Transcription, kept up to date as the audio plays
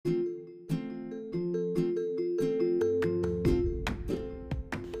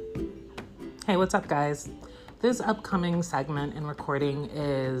Hey, what's up, guys? This upcoming segment and recording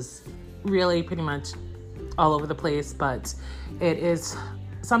is really pretty much all over the place, but it is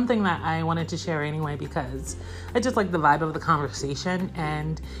something that I wanted to share anyway because I just like the vibe of the conversation,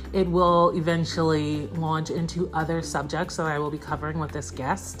 and it will eventually launch into other subjects that I will be covering with this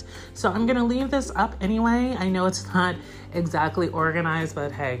guest. So I'm going to leave this up anyway. I know it's not exactly organized,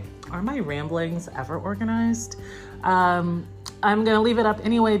 but hey, are my ramblings ever organized? I'm going to leave it up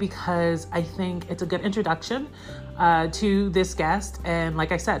anyway because I think it's a good introduction to this guest. And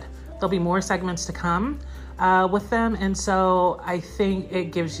like I said, there'll be more segments to come with them. And so I think it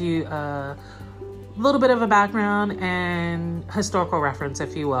gives you a little bit of a background and historical reference,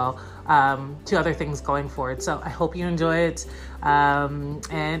 if you will, to other things going forward. So I hope you enjoy it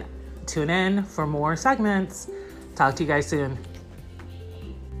and tune in for more segments. Talk to you guys soon.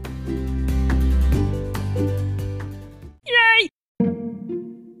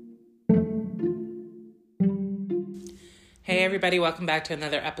 Hey everybody, welcome back to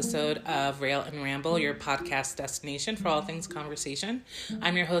another episode of Rail and Ramble, your podcast destination for all things conversation.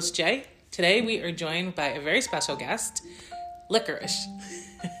 I'm your host, Jay. Today we are joined by a very special guest, Licorice.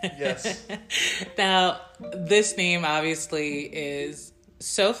 Yes. Now, this name obviously is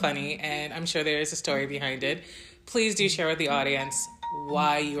so funny, and I'm sure there is a story behind it. Please do share with the audience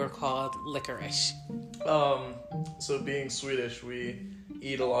why you are called Licorice. So being Swedish, we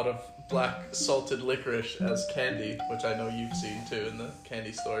eat a lot of black salted licorice as candy, which I know you've seen too in the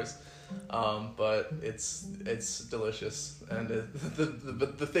candy stores. But it's delicious, and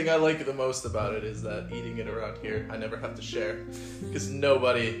the thing I like the most about it is that eating it around here, I never have to share because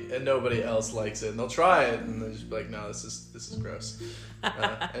nobody else likes it. And they'll try it and they'll just be like, no, this is gross.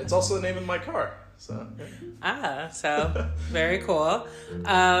 And it's also the name of my car. So yeah. So very cool.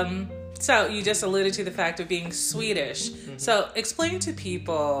 So you just alluded to the fact of being Swedish. Mm-hmm. So explain to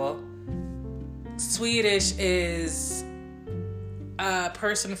people, Swedish is a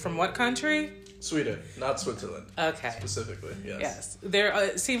person from what country? Sweden, not Switzerland. Okay. Specifically, yes. Yes.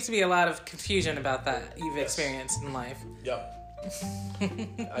 There seems to be a lot of confusion about that you've experienced in life. Yep.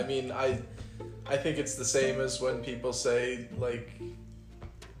 I mean, I think it's the same as when people say, like,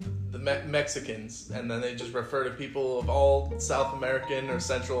 the Mexicans, and then they just refer to people of all South American or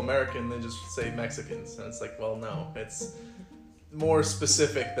Central American, they just say Mexicans. And it's like, well, no, it's more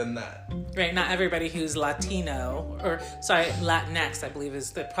specific than that. Right, not everybody who's Latino, Latinx, I believe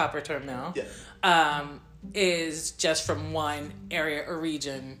is the proper term now, is just from one area or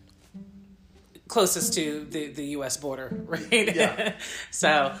region closest to the U.S. border, right? Yeah.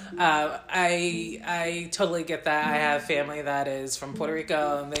 So I totally get that. I have family that is from Puerto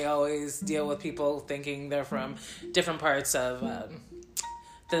Rico, and they always deal with people thinking they're from different parts of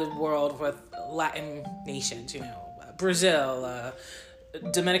the world with Latin nations, Brazil,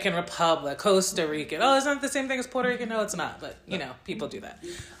 Dominican Republic, Costa Rica. Oh, it's not the same thing as Puerto Rico. No, it's not. But, people do that.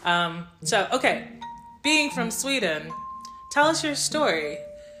 So, okay. Being from Sweden, tell us your story.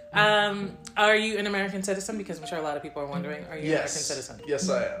 Are you an American citizen? Because I'm sure a lot of people are wondering. Are you an American citizen? Yes,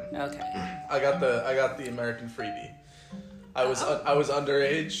 I am. Okay. I got the American freebie. I was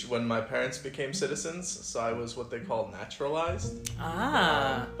underage when my parents became citizens, so I was what they call naturalized.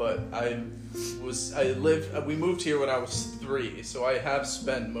 But we moved here when I was 3, so I have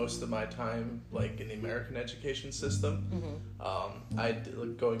spent most of my time like in the American education system.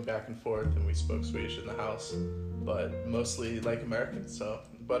 Mm-hmm. Going back and forth, and we spoke Swedish in the house, but mostly like American.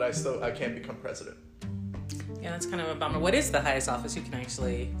 But I can't become president. Yeah, that's kind of a bummer. What is the highest office you can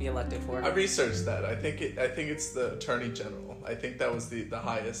actually be elected for? I researched that. I think it's the Attorney General. I think that was the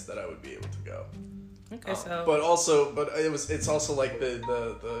highest that I would be able to go. Okay, so. But it's also like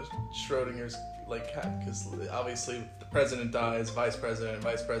the Schrodinger's like cat, because obviously the president dies, vice president,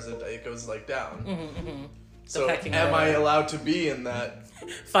 it goes like down. Mm-hmm, mm-hmm. So am I allowed to be in that?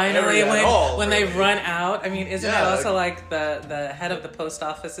 Finally, when they run out, I mean, isn't it also like the head of the post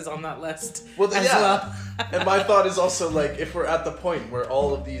office is on that list as well? And my thought is also like, if we're at the point where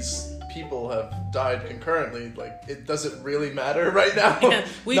all of these people have died concurrently, like, it doesn't really matter right now. Yeah,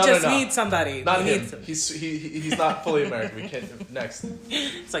 we need somebody. Not him. He's not fully American. We can't. Next.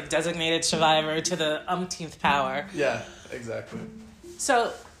 It's like designated survivor to the umpteenth power. Yeah, exactly.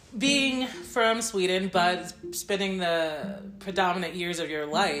 So, being from Sweden, but spending the predominant years of your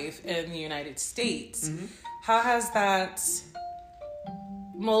life in the United States, mm-hmm. How has that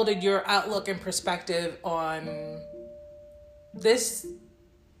molded your outlook and perspective on this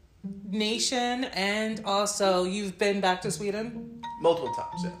nation? And also, you've been back to Sweden? Multiple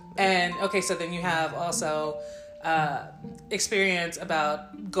times, yeah. And, okay, so then you have also experience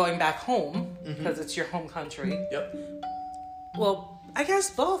about going back home, because it's your home country. Yep. Well, I guess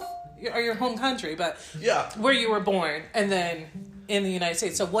both. your home country, but Yeah. where you were born, and then in the United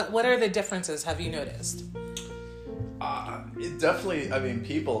States. So what are the differences have you noticed? It definitely, I mean,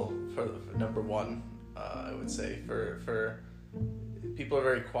 people, for number one, I would say, for people are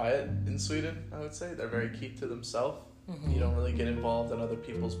very quiet in Sweden, I would say. They're very keep to themselves. You don't really get involved in other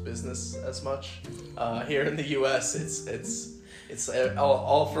people's business as much. Here in the U.S., it's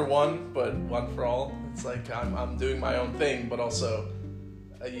all for one, but one for all. It's like I'm doing my own thing, but also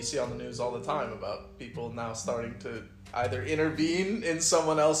you see on the news all the time about people now starting to either intervene in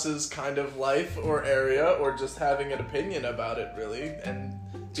someone else's kind of life or area, or just having an opinion about it, really, and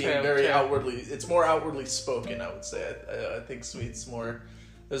being very outwardly. It's more outwardly spoken, I would say. I think Swede's more.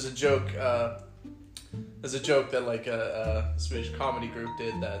 There's a joke that like a Swedish comedy group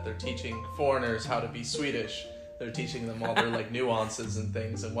did, that they're teaching foreigners how to be Swedish. They're teaching them all their like nuances and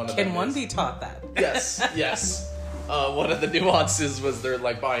things, and one of them Can one be taught that? Yes. One of the nuances was they're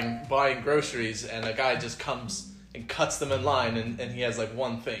like buying groceries, and a guy just comes and cuts them in line, and he has like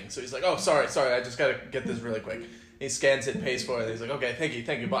one thing. So he's like, oh, sorry, I just gotta get this really quick. He scans it, pays for it, and he's like, okay,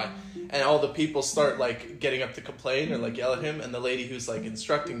 thank you, bye. And all the people start like getting up to complain or like yell at him, and the lady who's like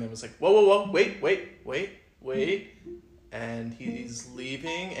instructing them is like, whoa, wait. And he's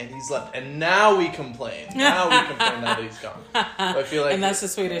leaving, and he's left, and now we complain. Now that he's gone. I feel like, and that's the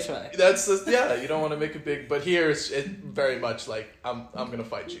Swedish way. You don't want to make it big, but here it's very much like I'm gonna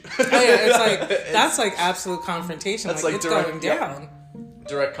fight you. Oh yeah, it's like that's like absolute confrontation. That's like it's direct, going down.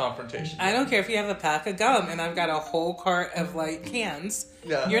 Direct confrontation. I don't care if you have a pack of gum and I've got a whole cart of like cans.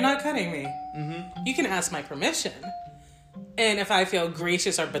 Yeah. You're not cutting me. Mm-hmm. You can ask my permission. And if I feel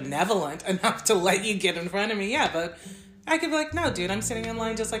gracious or benevolent enough to let you get in front of me, yeah, but I could be like, no, dude, I'm sitting in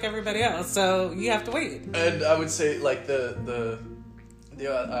line just like everybody else, so you have to wait. And I would say, like, I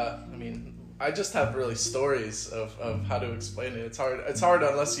mean, I just have really stories of how to explain it. It's hard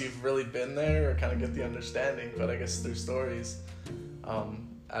unless you've really been there or kind of get the understanding, but I guess through stories.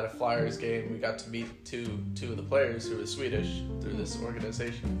 At a Flyers game, we got to meet two of the players who were Swedish through this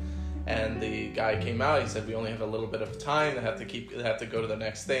organization. And the guy came out, he said, we only have a little bit of time, they have to go to the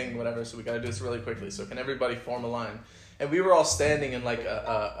next thing, whatever, so we got to do this really quickly. So can everybody form a line? And we were all standing in like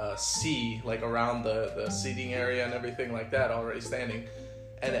a C, like around the seating area and everything like that, already standing.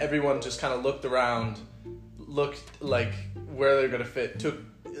 And everyone just kind of looked around, looked like where they're going to fit, took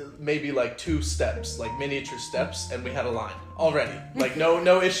maybe like 2 steps, like miniature steps, and we had a line already. Like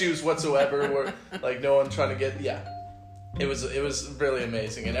no issues whatsoever. We're like no one trying to get, It was really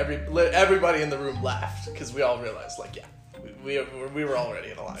amazing, and everybody in the room laughed because we all realized, like, we were already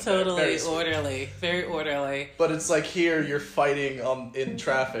in a line. Totally orderly, very orderly. But it's like here you're fighting in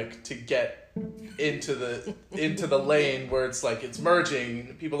traffic to get into the lane where it's like it's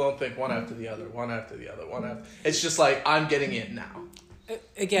merging. People don't think one after the other. It's just like I'm getting in now.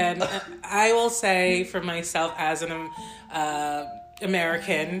 Again, I will say for myself as an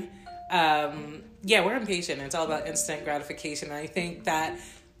American. We're impatient. It's all about instant gratification. I think that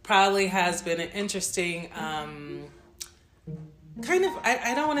probably has been an interesting kind of,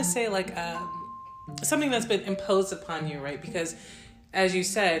 I don't want to say like something that's been imposed upon you, right? Because as you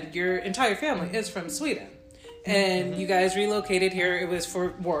said, your entire family is from Sweden. And you guys relocated here. It was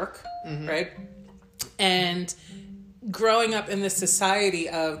for work, right? And growing up in this society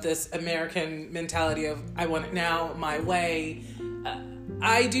of this American mentality of I want it now, my way,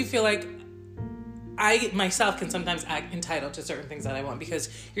 I do feel like I myself can sometimes act entitled to certain things that I want because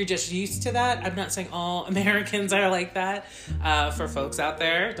you're just used to that. I'm not saying all Americans are like that. For folks out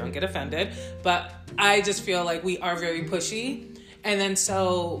there, don't get offended. But I just feel like we are very pushy. And then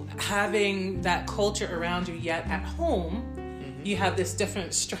so having that culture around you yet at home, you have this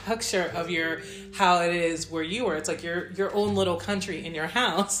different structure of how it is where you were. It's like your own little country in your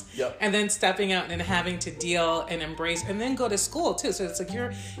house. Yep. And then stepping out and having to deal and embrace and then go to school too. So it's like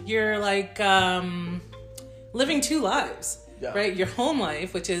you're like living 2 lives, right? Your home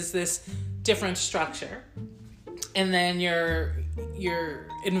life, which is this different structure. And then your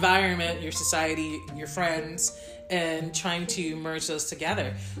environment, your society, your friends, and trying to merge those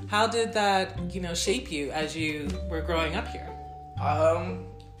together. How did that, shape you as you were growing up here?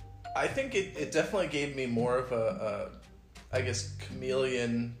 I think it definitely gave me more of a I guess,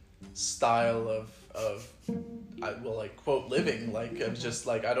 chameleon style of quote, living. Like, I'm just,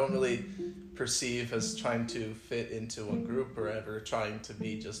 like, I don't really perceive as trying to fit into one group or ever trying to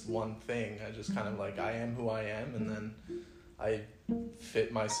be just one thing. I just kind of, like, I am who I am, and then I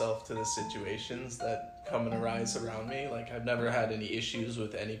fit myself to the situations that come and arise around me. Like, I've never had any issues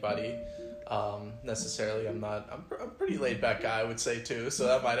with anybody. Necessarily, I'm a pretty laid back guy, I would say, too, so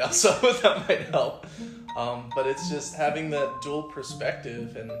that might help. But it's just having that dual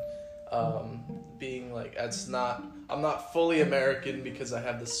perspective, and being like, I'm not fully American because I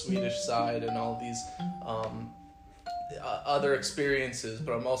have the Swedish side and all these other experiences,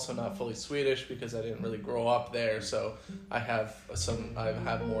 but I'm also not fully Swedish because I didn't really grow up there, so I have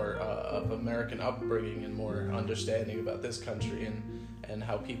more of American upbringing and more understanding about this country and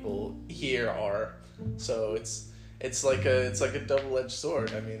how people here are. So it's like a double-edged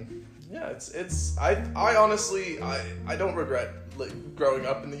sword. I mean, yeah, I honestly don't regret growing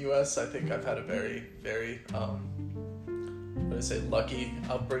up in the U.S. I think I've had a very, very lucky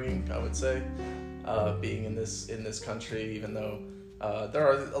upbringing, I would say. Being in this country, even though there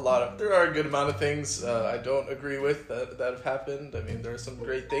are a good amount of things I don't agree with that have happened. I mean, there are some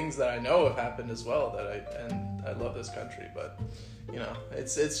great things that I know have happened as well and I love this country, but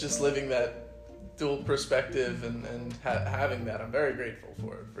it's just living that dual perspective and having that. I'm very grateful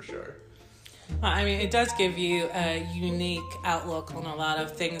for it, for sure. Well, I mean, it does give you a unique outlook on a lot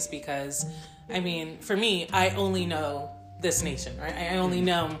of things because, I mean, for me, I only know this nation, right? I only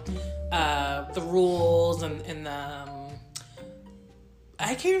know the rules and the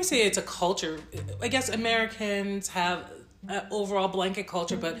I can't even say it's a culture. I guess Americans have an overall blanket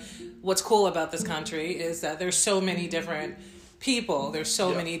culture, but what's cool about this country is that there's so many different people. There's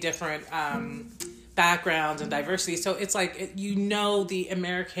so many different backgrounds and diversity. So it's like, the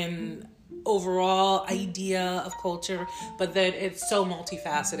American overall idea of culture, but then it's so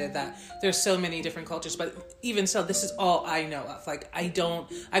multifaceted that there's so many different cultures. But even so, this is all I know of. Like,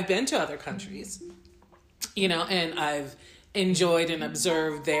 I've been to other countries, and I've enjoyed and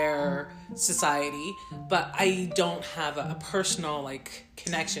observed their society, but I don't have a personal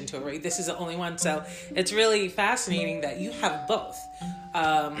connection to it, right? This is the only one. So it's really fascinating that you have both.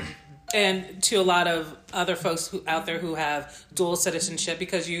 And to a lot of other folks out there who have dual citizenship,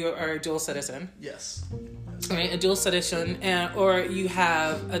 because you are a dual citizen. Yes. Right, a dual citizen, or you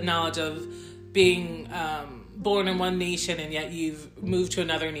have a knowledge of being born in one nation and yet you've moved to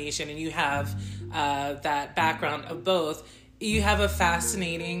another nation and you have that background of both. You have a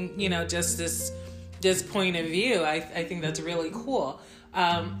fascinating, just this point of view. I think that's really cool.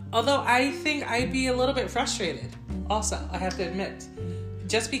 Although I think I'd be a little bit frustrated also, I have to admit.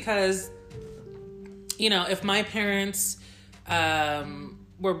 Just because, if my parents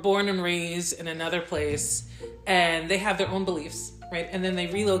were born and raised in another place and they have their own beliefs, right? And then they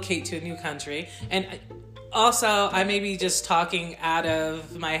relocate to a new country. And also, I may be just talking out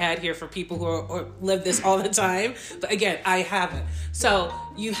of my head here for people who live this all the time. But again, I haven't. So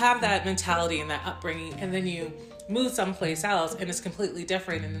you have that mentality and that upbringing, and then you move someplace else and it's completely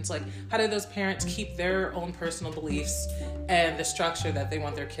different. And it's like, how do those parents keep their own personal beliefs and the structure that they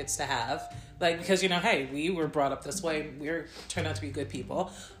want their kids to have? Because, hey, we were brought up this way. We're turned out to be good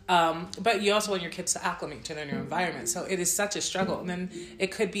people. But you also want your kids to acclimate to their new environment. So it is such a struggle. And then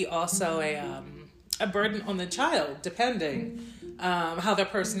it could be also a burden on the child, depending how their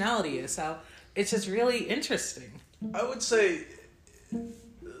personality is. So it's just really interesting. I would say,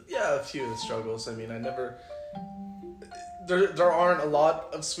 a few of the struggles. I mean, there aren't a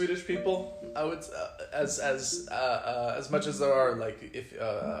lot of Swedish people. I would as much as there are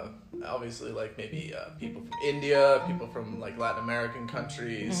obviously maybe people from India, people from Latin American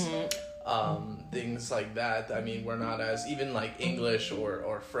countries, things like that. I mean, we're not as even English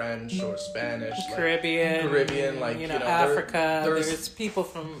or French or Spanish, Caribbean, Africa. There's people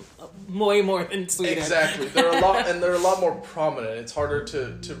from way more than Sweden. Exactly, they're a lot more prominent. It's harder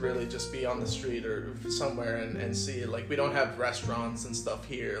to really just be on the street or somewhere and see it. We don't have restaurants and stuff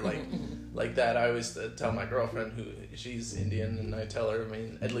here like that. I always tell my girlfriend, who she's Indian, and I tell her, I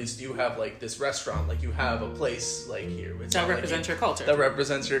mean, at least you have this restaurant, you have a place here that represents your culture. That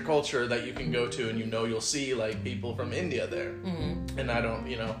represents your culture that you can go to, and you'll see people from India there. Mm-hmm. And I don't,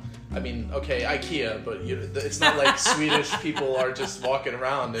 I mean, okay, IKEA, but it's not like Swedish people are just walking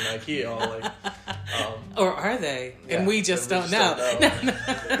around in IKEA all or are they? Yeah, and we just don't know.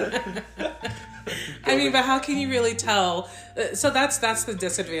 I mean, but how can you really tell? So that's the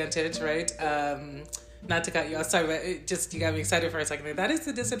disadvantage, right? Not to cut you off, sorry, but you got me excited for a second. That is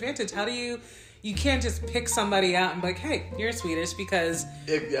the disadvantage. How do you can't just pick somebody out and be like, hey, you're Swedish, because,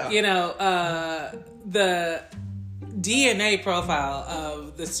 the DNA profile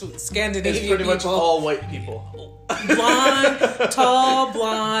of the Scandinavian people. It's pretty much all white people. Tall,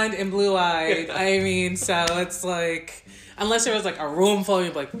 blonde, and blue-eyed. I mean, so it's unless there was a room full,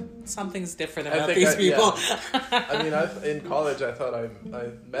 you'd be like, something's different about these people. Yeah. I mean, in college, I thought I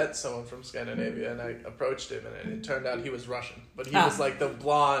met someone from Scandinavia, and I approached him, and it turned out he was Russian. But he was the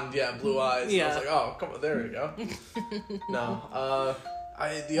blonde, blue eyes. Yeah. I was like, oh, come on, there you go. No.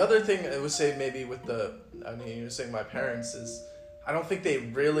 The other thing I would say maybe you were saying my parents is, I don't think they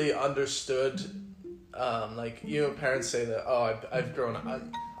really understood. Like, you know, parents say that, oh, I've grown up.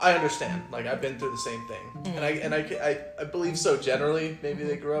 I understand. Like, I've been through the same thing. And I believe so generally. Maybe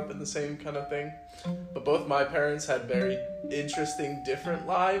they grew up in the same kind of thing. But both my parents had very interesting, different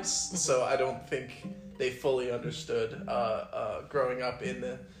lives. So I don't think they fully understood growing up in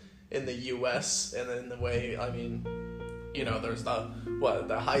the U.S. and in the way, I mean, you know, there's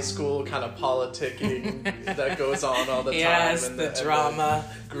the high school kind of politicking that goes on all the time. Yes, and the drama.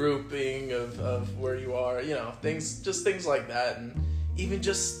 And the grouping of where you are, you know, things like that. And even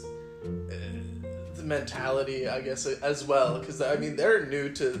just the mentality, I guess, as well. Because, I mean, they were new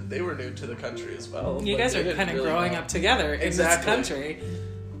to the country as well. You guys are kind of growing up together in this country.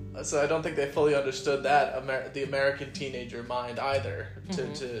 So I don't think they fully understood that, the American teenager mind either.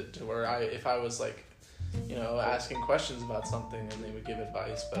 To where if I was like, you know, asking questions about something and they would give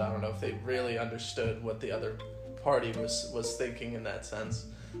advice, but I don't know if they really understood what the other party was thinking in that sense.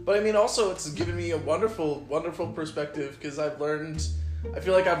 But I mean, also it's given me a wonderful perspective, because I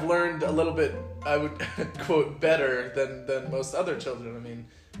feel like I've learned a little bit, I would quote, better than most other children. I mean,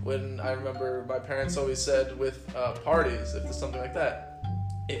 when I remember my parents always said with parties, if there's something like that,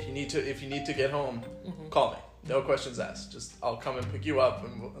 if you need to get home, call me. No questions asked. Just I'll come and pick you up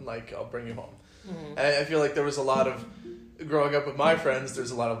and like I'll bring you home. And I feel like there was a lot of, growing up with my friends,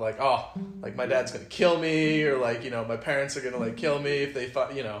 there's a lot of like, oh, like my dad's gonna kill me, or like, you know, my parents are gonna like kill me if they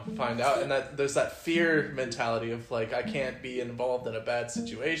find out, and that there's that fear mentality of like, I can't be involved in a bad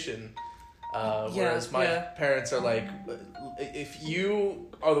situation. Whereas my parents are like, if you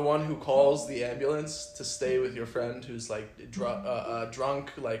are the one who calls the ambulance to stay with your friend who's like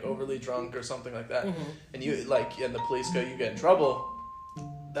drunk, like overly drunk or something like that, and you like, and the police go, you get in trouble,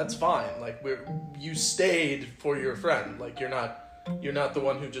 that's fine. Like, you stayed for your friend. Like, you're not the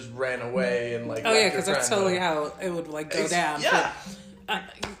one who just ran away and like. Oh yeah, because that's totally how it would like go down. Yeah. But,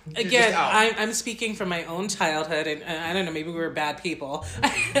 again, I'm speaking from my own childhood, and I don't know, maybe we were bad people.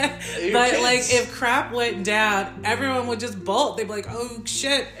 But kids. like, if crap went down, everyone would just bolt. They'd be like, "Oh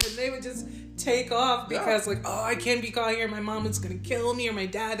shit," and they would just take off because like, oh, I can't be caught here. My mom is gonna kill me, or my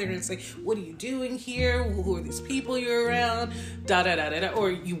dad. They're gonna say, "What are you doing here? Who are these people you're around?" Da da da da da.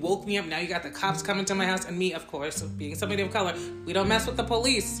 Or you woke me up. Now you got the cops coming to my house, and me, of course, being somebody of color, we don't mess with the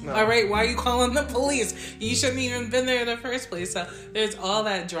police. No. All right, why are you calling the police? You shouldn't even been there in the first place. So there's all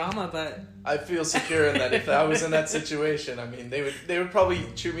that drama, but I feel secure in that if I was in that situation, I mean, they would probably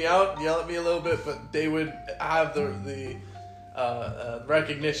chew me out, yell at me a little bit, but they would have the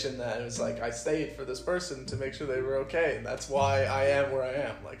recognition that it was like, I stayed for this person to make sure they were okay, and that's why I am where I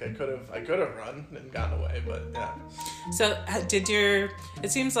am. Like, I could have run and gotten away, but yeah. So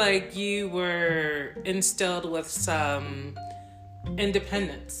it seems like you were instilled with some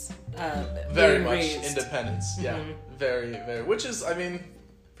independence. Very much independence, yeah. Very, very, which is, I mean,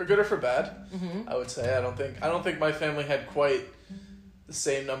 for good or for bad, I would say. I don't think my family had quite the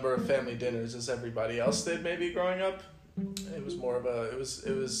same number of family dinners as everybody else did maybe growing up. It was more of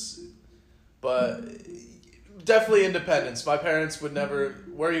but definitely independence. My parents would never,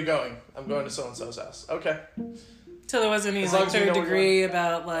 where are you going? I'm going to so-and-so's house. Okay. So there wasn't any like third degree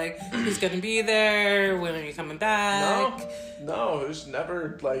about like, who's going to be there? When are you coming back? No, it was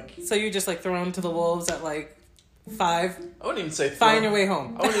never like. So you're just like thrown to the wolves at like 5? I wouldn't even say find your way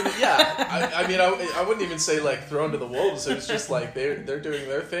home. I wouldn't even, yeah. I mean, I wouldn't even say like thrown to the wolves. It was just like they're doing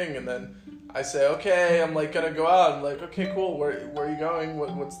their thing, and then I say, okay, I'm like gonna go out. I'm like, okay, cool. Where are you going?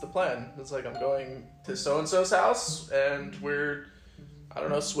 What's the plan? It's like, I'm going to so and so's house, and we're, I don't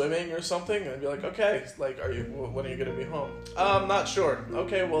know, swimming or something. And I'd be like, okay, like, when are you gonna be home? I'm not sure.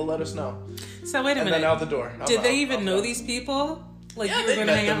 Okay, well, let us know. So wait a minute. And then out the door. Did they even know these people? Like, yeah, you were going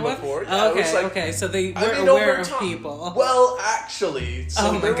to hang out with? Before. Yeah, okay, so they were aware of people. Well, actually, so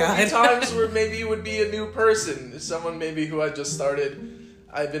there would be times where maybe it would be a new person, someone maybe who I just started.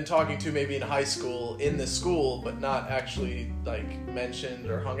 I've been talking to maybe in high school, in the school, but not actually like mentioned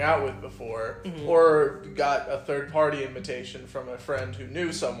or hung out with before, or got a third-party invitation from a friend who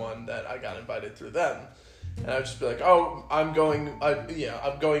knew someone that I got invited through them. And I would just be like, oh, I'm going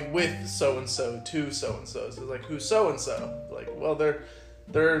with so-and-so to so-and-so. So it's like, who's so-and-so? Like, well,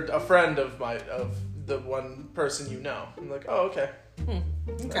 they're a friend of the one person you know. I'm like, oh, okay.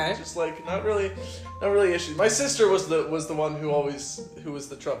 Okay. Just like, not really issue. My sister was the one who was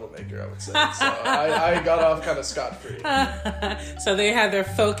the troublemaker, I would say. So I got off kind of scot-free. So they had their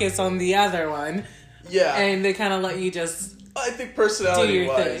focus on the other one. Yeah. And they kind of let you just... I think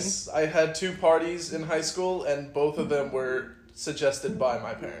personality-wise, I had 2 parties in high school, and both of them were suggested by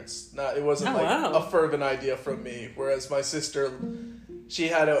my parents. It wasn't a fervent idea from me. Whereas my sister, she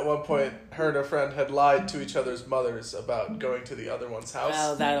had at one point, her and her friend had lied to each other's mothers about going to the other one's house.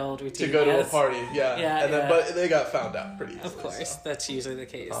 Oh, that old routine. To go to a party, yeah. Yeah, But they got found out pretty easily. Of course, so. that's usually the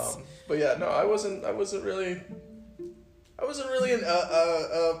case. But yeah, no, I wasn't really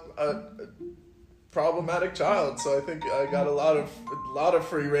a problematic child, so I think I got a lot of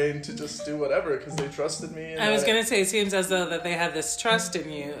free reign to just do whatever because they trusted me. And I was gonna say, it seems as though that they had this trust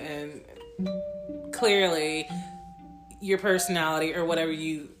in you, and clearly your personality or whatever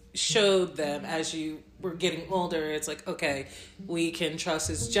you showed them as you were getting older, it's like, okay, we can trust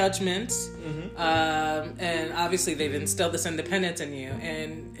his judgment. And obviously they've instilled this independence in you,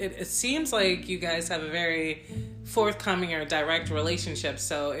 and it seems like you guys have a very forthcoming or direct relationship,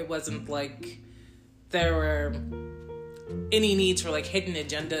 so it wasn't like there were any needs for like hidden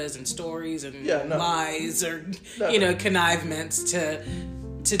agendas and stories and lies or connivements to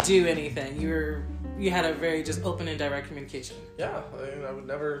do anything. You had a very just open and direct communication. Yeah, I would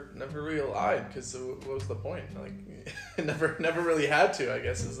never really lied because what was the point? Like, never really had to. I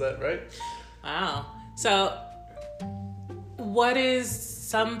guess, is that right? Wow. So, what is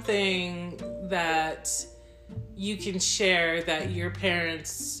something that you can share that your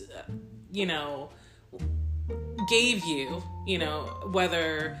parents, gave you,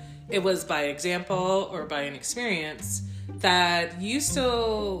 whether it was by example or by an experience that you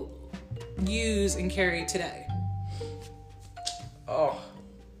still use and carry today? Oh,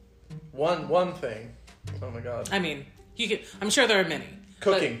 one thing. Oh my God. I mean, I'm sure there are many.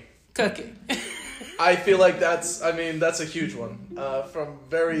 Cooking. I feel like that's a huge one. From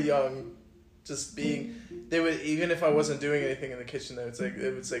very young, just they would, even if I wasn't doing anything in the kitchen, they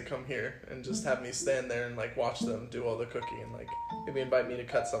would say, come here, and just have me stand there and like watch them do all the cooking, and like maybe invite me to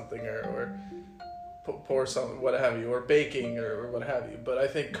cut something or pour something, what have you, or baking or what have you. But I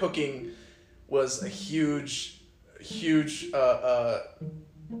think cooking was a huge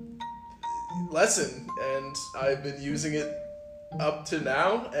lesson, and I've been using it up to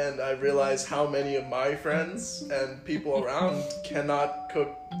now, and I realize how many of my friends and people around cannot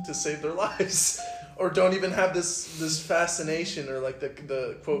cook to save their lives, or don't even have this fascination or like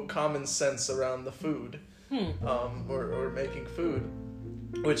the quote common sense around the food, or making food,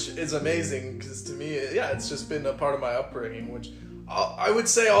 which is amazing because to me, it's just been a part of my upbringing, which I would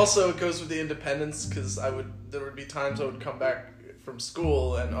say also it goes with the independence, because there would be times I would come back from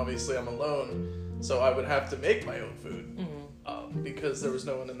school and obviously I'm alone, so I would have to make my own food, because there was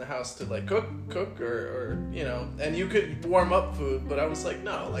no one in the house to like cook or and you could warm up food, but I was like,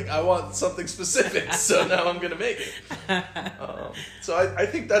 no, like I want something specific, so now I'm gonna make it. So I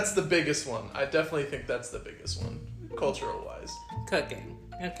think that's the biggest one. I definitely think that's the biggest one, cultural wise. Cooking,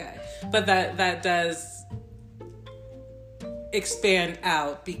 okay, but that does expand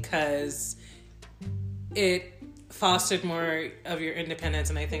out because it fostered more of your independence,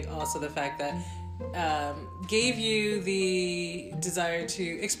 and I think also the fact that gave you the desire to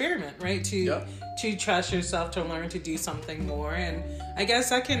experiment, right? To trust yourself, to learn to do something more, and I guess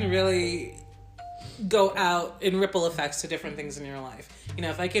that can really go out in ripple effects to different things in your life.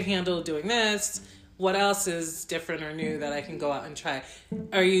 If I can handle doing this, what else is different or new that I can go out and try?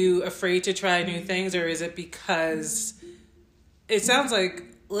 Are you afraid to try new things, or is it because it sounds like,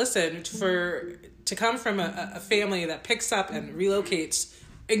 listen, to come from a family that picks up and relocates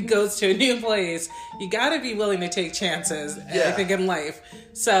and goes to a new place, you got to be willing to take chances, I think, in life.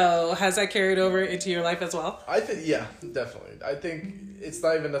 So has that carried over into your life as well? I think, yeah, definitely. I think it's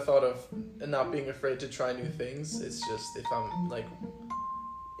not even the thought of not being afraid to try new things. It's just, if I'm like,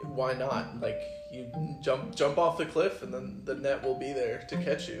 why not? Like, you jump off the cliff and then the net will be there to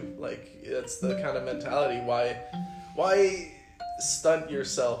catch you. Like, that's the kind of mentality. Why stunt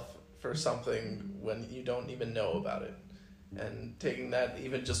yourself for something when you don't even know about it? And taking that,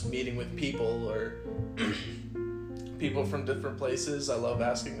 even just meeting with people or people from different places, I love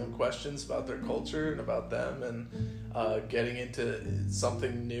asking them questions about their culture and about them, and getting into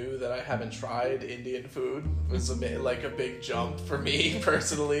something new that I haven't tried. Indian food was like a big jump for me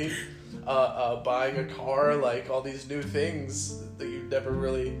personally. Buying a car, like all these new things that you never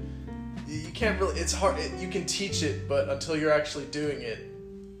really, you can't really, it's hard, you can teach it, but until you're actually doing it,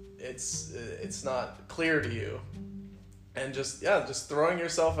 it's not clear to you. And just throwing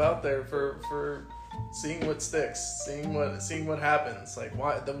yourself out there for seeing what sticks, seeing what happens. Like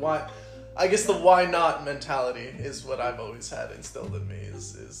I guess the why not mentality is what I've always had instilled in me,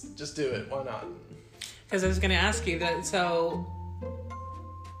 is just do it, why not? Because I was going to ask you that, so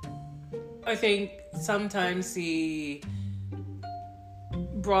I think sometimes the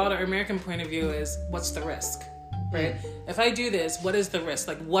broader American point of view is, what's the risk, right? If I do this, what is the risk?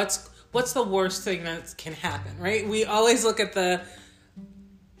 Like, what's the worst thing that can happen, right? We always look at the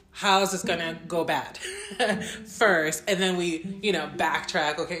how is this gonna go bad first, and then we,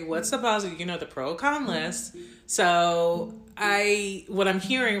 backtrack. Okay, what's the positive? The pro con list. So what I'm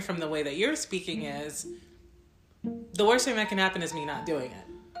hearing from the way that you're speaking is the worst thing that can happen is me not doing it.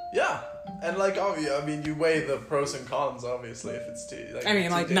 Yeah. And you weigh the pros and cons, obviously, if it's too.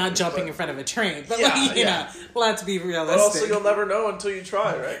 Not jumping in front of a train, but let's be realistic. But also, you'll never know until you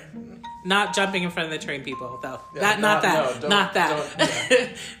try, right? Not jumping in front of the train, people, though. Yeah, not that. Yeah.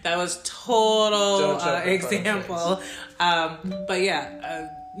 That was total example. But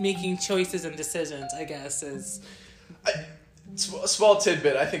making choices and decisions, I guess, is. A small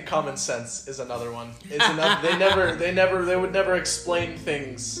tidbit. I think common sense is another one. It's enough. They would never explain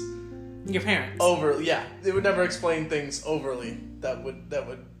things. Your parents. They would never explain things overly. That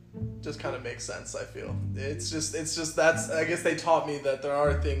would just kind of make sense. I feel it's just that's. I guess they taught me that there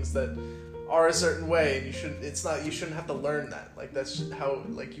are things that are a certain way, and you shouldn't have to learn that. Like that's just how.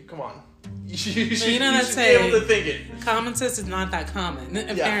 Like you come on. You should be able to think it. Common sense is not that common,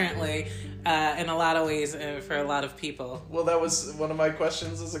 apparently. In a lot of ways, for a lot of people. Well, that was one of my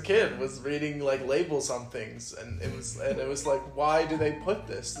questions as a kid, was reading labels on things, and it was like, why do they put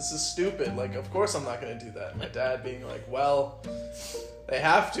this? This is stupid. Like, of course I'm not going to do that. My dad being like, well, they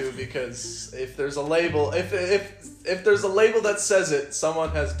have to, because if there's a label, if there's a label that says it, someone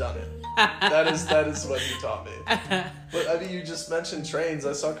has done it. That is what he taught me. But you just mentioned trains.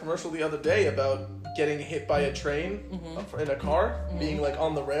 I saw a commercial the other day about getting hit by a train in a car, being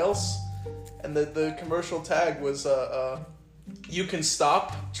on the rails. And the commercial tag was, you can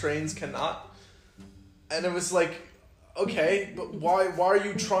stop, trains cannot. And it was like, okay, but why are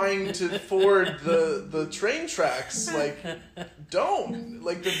you trying to ford the train tracks? Don't.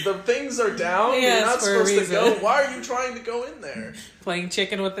 The things are down, you're not supposed to go. Why are you trying to go in there? Playing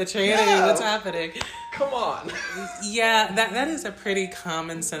chicken with the train? Yeah. What's happening? Come on. Yeah, that is a pretty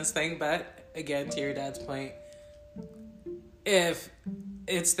common sense thing, but again, to your dad's point, if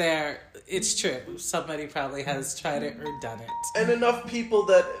it's there, it's true. Somebody probably has tried it or done it. And enough people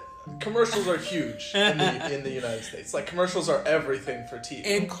that commercials are huge in the United States. Commercials are everything for TV.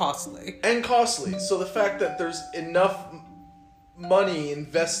 And costly. So the fact that there's enough money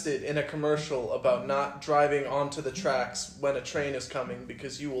invested in a commercial about not driving onto the tracks when a train is coming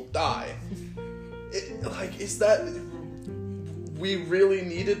because you will die. Is that... We really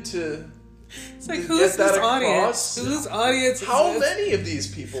needed to... It's who's this audience? Whose audience is How this? many of these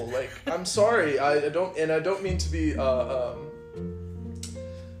people? I'm sorry, I don't mean to be oh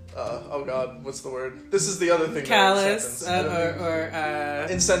god, what's the word? This is the other thing. Callous or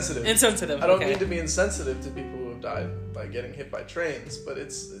insensitive. Insensitive. I don't mean to be insensitive to people who have died by getting hit by trains, but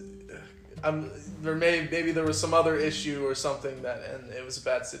it's maybe there was some other issue or something and it was a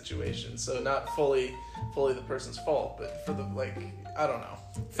bad situation. So not fully the person's fault, but for the I don't know.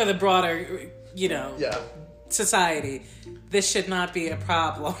 For the broader, society, this should not be a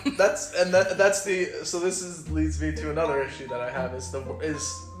problem. Leads me to another issue that I have is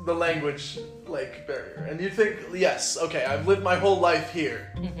the language barrier. And you think, yes, okay, I've lived my whole life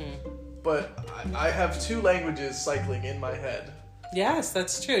here, but I have two languages cycling in my head. Yes,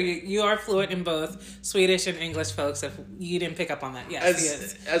 that's true. You are fluent in both Swedish and English, folks, if you didn't pick up on that. Yes, he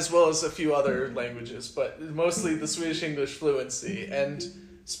is. As well as a few other languages, but mostly the Swedish-English fluency. And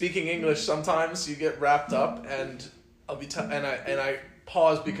speaking English, sometimes you get wrapped up, and I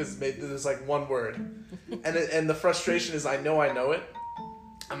pause because maybe there's one word. And the frustration is I know it.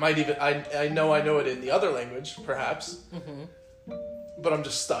 I know it in the other language, perhaps. But I'm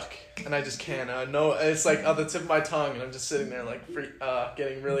just stuck, and I just can't. I know it's on the tip of my tongue, and I'm just sitting there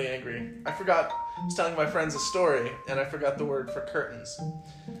getting really angry. I was telling my friends a story, and I forgot the word for curtains.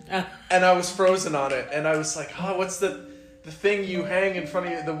 And I was frozen on it, and I was like, what's the thing you hang in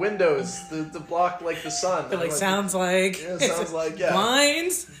front of the windows, the block the sun? It sounds like... Yeah, it sounds like, yeah.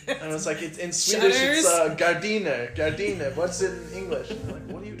 Blinds? And I was like, it's in Swedish, Shutters? It's gardiner. What's it in English? And I'm like,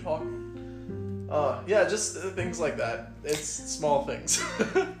 what are you talking? Just things like that. It's small things.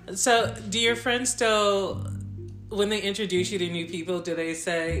 So, do your friends still, when they introduce you to new people, do they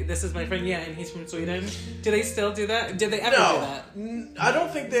say, this is my friend, yeah, and he's from Sweden? Do they still do that? Did they ever do that? I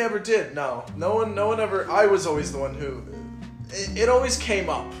don't think they ever did, no. No one ever, I was always the one who, it always came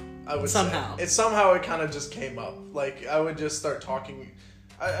up, I would somehow. say. It kind of just came up. I would just start talking.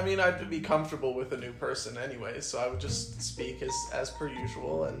 I'd be comfortable with a new person anyway, so I would just speak as per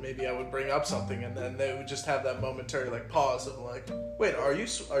usual, and maybe I would bring up something, and then they would just have that momentary pause of wait, are you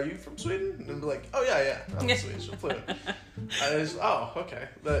from Sweden? And I'd be like, oh yeah, I'm Swedish, I'm fluent. Okay.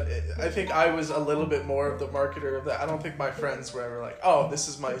 But I think I was a little bit more of the marketer of that. I don't think my friends were ever oh, this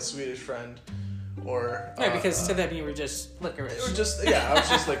is my Swedish friend, or right, because to them you were just licorice. It was just I was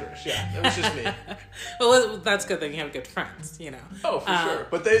just licorice. Yeah, it was just me. Well, that's good that you have good friends, you know. Oh, for sure.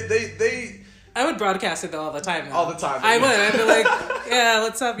 But they I would broadcast it though all the time. Though. All the time. I would. I'd be like, yeah,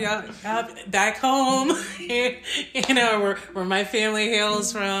 what's up, y'all? Back home, you know, where my family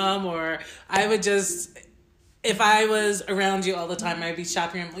hails from, or I would just, if I was around you all the time, I'd be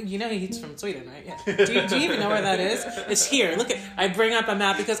shopping. I'm like, you know, he's from Sweden, right? Yeah. Do you even know where that is? It's here. Look I bring up a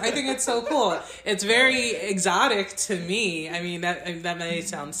map because I think it's so cool. It's very exotic to me. I mean, that may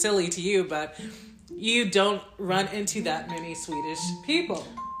sound silly to you, but you don't run into that many Swedish people.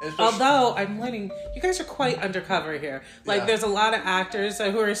 Although I'm learning, you guys are quite undercover here. Like, there's a lot of actors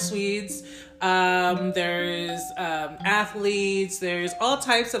who are Swedes. There's athletes. There's all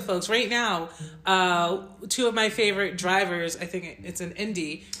types of folks. Right now, two of my favorite drivers, I think it's an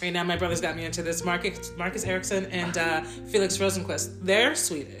indie. Right now, my brother's got me into this, Marcus Ericsson and Felix Rosenqvist. They're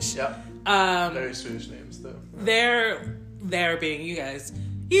Swedish. Yeah. Very Swedish names, though. They're being you guys.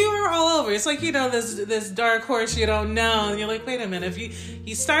 You are all over. It's like, you know, this dark horse you don't know. And you're like, wait a minute. If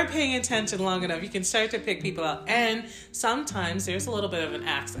you start paying attention long enough, you can start to pick people out. And sometimes there's a little bit of an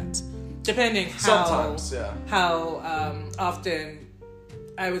accent. Depending how often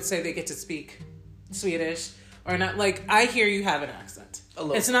I would say they get to speak Swedish or not. Like, I hear you have an accent.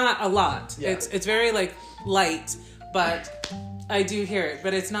 It's not a lot. Yeah. It's very, like, light. But I do hear it.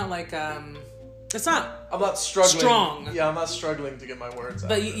 But it's not like... It's not. I'm not struggling. Strong. Yeah, I'm not struggling to get my words out.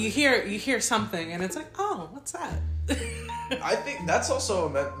 But you hear something, and it's like, oh, what's that? I think that's also a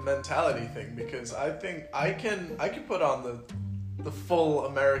mentality thing, because I think I can put on the full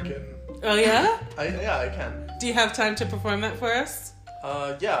American. Oh yeah. I can. Do you have time to perform that for us?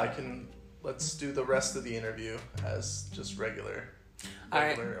 Yeah, I can. Let's do the rest of the interview as just regular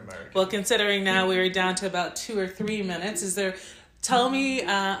American. Well, considering now we're down to about 2 or 3 minutes, tell me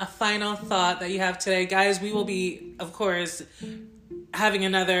a final thought that you have today. Guys, we will be, of course, having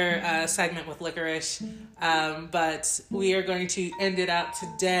another segment with Licorice, but we are going to end it out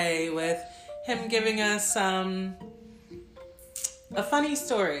today with him giving us a funny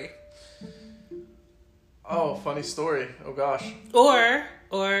story. Oh, funny story. Oh, gosh. Or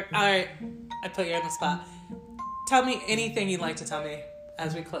all right, I put you on the spot. Tell me anything you'd like to tell me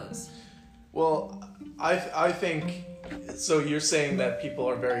as we close. Well, I think... So you're saying that people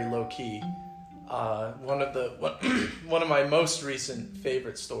are very low key. One of my most recent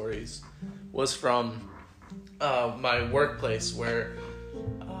favorite stories was from my workplace, where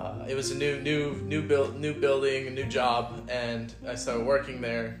it was a new building, a new job, and I started working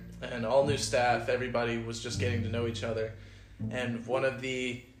there, and all new staff. Everybody was just getting to know each other, and one of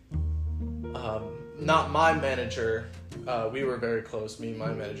the not my manager. We were very close, me and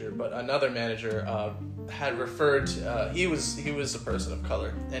my manager, but another manager had referred. He was a person of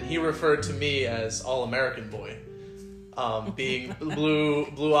color, and he referred to me as All-American Boy, being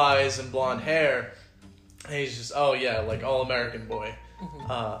blue eyes and blonde hair. And he's just, oh yeah, like All-American Boy,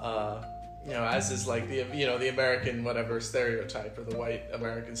 you know, as is like the American whatever stereotype, or the white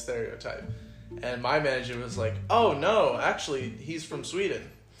American stereotype. And my manager was like, oh no, actually he's from Sweden.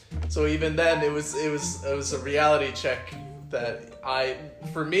 So even then, it was a reality check that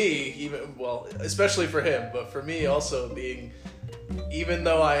especially for him, but for me also, even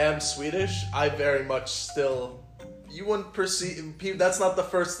though I am Swedish, I very much still, you wouldn't perceive, that's not the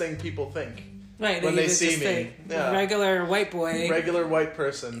first thing people think. Right, when they see me. Yeah. Regular white boy. Regular white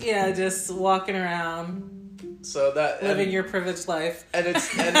person. Yeah, just walking around. So that living your privileged life, and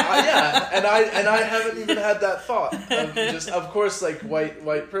I haven't even had that thought of just, of course, like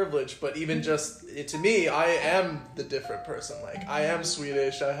white privilege, but even just to me, I am the different person. Like, I am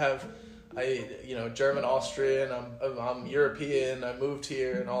Swedish. German, Austrian. I'm European. I moved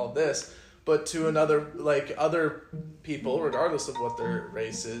here and all of this. But to other people, regardless of what their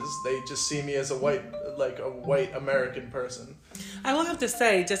race is, they just see me as a white American person. I will have to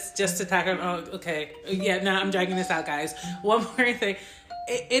say, just to tackle. Oh, okay, yeah. Now I'm dragging this out, guys. One more thing.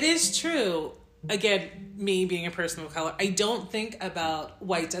 It is true. Again, me being a person of color, I don't think about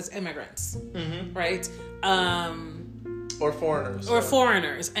whites as immigrants, right? Or foreigners. Or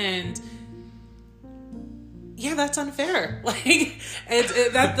foreigners, and. Yeah, that's unfair. Like,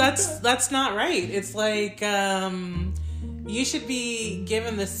 that's not right. It's like you should be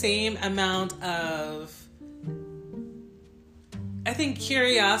given the same amount of, I think,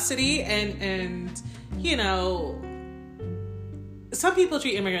 curiosity and you know, some people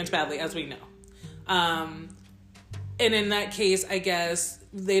treat immigrants badly, as we know, and in that case, I guess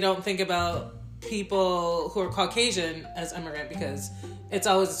they don't think about people who are Caucasian as immigrant because it's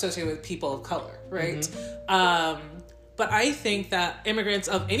always associated with people of color, right? But But I think that immigrants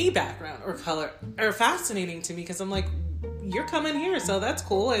of any background or color are fascinating to me because I'm like, you're coming here, so that's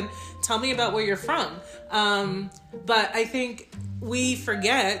cool. And tell me about where you're from. But I think we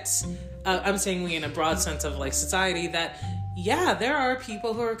forget, I'm saying we in a broad sense of like society, that, yeah, there are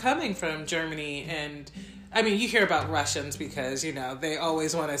people who are coming from Germany and, I mean, you hear about Russians because, you know, they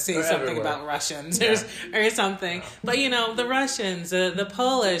always want to say They're something everywhere. about Russians or something. But, you know, the Russians, the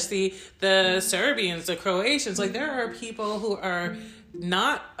Polish, the Serbians, the Croatians, like there are people who are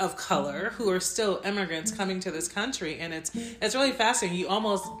not of color who are still immigrants coming to this country. And it's really fascinating.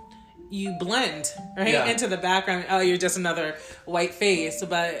 You blend right into the background. Oh, you're just another white face.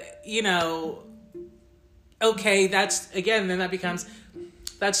 But, you know, okay, that's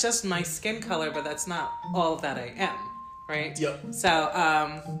just my skin color, but that's not all that I am, right? Yep. So,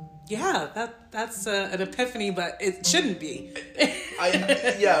 that's an epiphany, but it shouldn't be.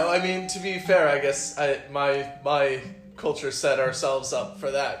 I mean, to be fair, I guess my culture set ourselves up for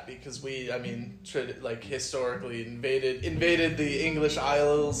that because we, I mean, like historically invaded the English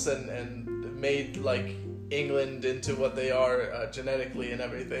Isles and made like England into what they are genetically and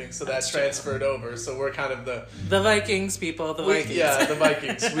everything, so that transferred over. So we're kind of the Vikings people. Vikings. Yeah, the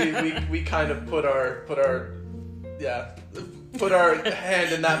Vikings. we kind of put our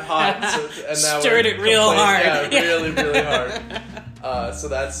hand in that pot, and now stirred it real hard. Yeah, really, really hard. So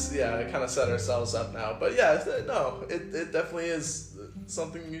that's kind of set ourselves up now. But it definitely is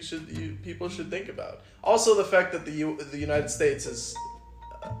something people should think about. Also, the fact that the United States is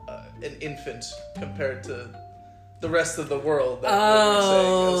an infant compared to the rest of the world that we're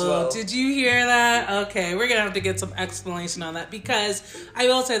saying as well. Did you hear that? Okay, we're gonna have to get some explanation on that because I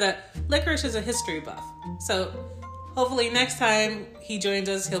will say that Licorice is a history buff. So hopefully next time he joins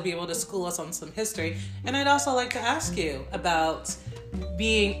us, he'll be able to school us on some history. And I'd also like to ask you about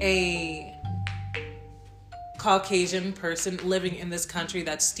being a Caucasian person living in this country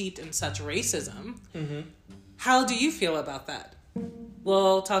that's steeped in such racism. Mm-hmm. How do you feel about that?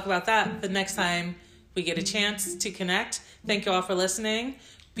 We'll talk about that the next time we get a chance to connect. Thank you all for listening.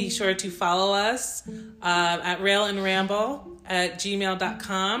 Be sure to follow us at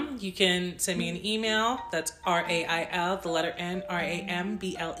railandramble@gmail.com. You can send me an email. That's RAIL, the letter N,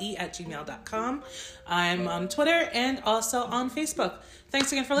 RAMBLE @gmail.com. I'm on Twitter and also on Facebook.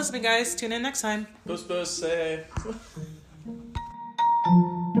 Thanks again for listening, guys. Tune in next time. Bus, say.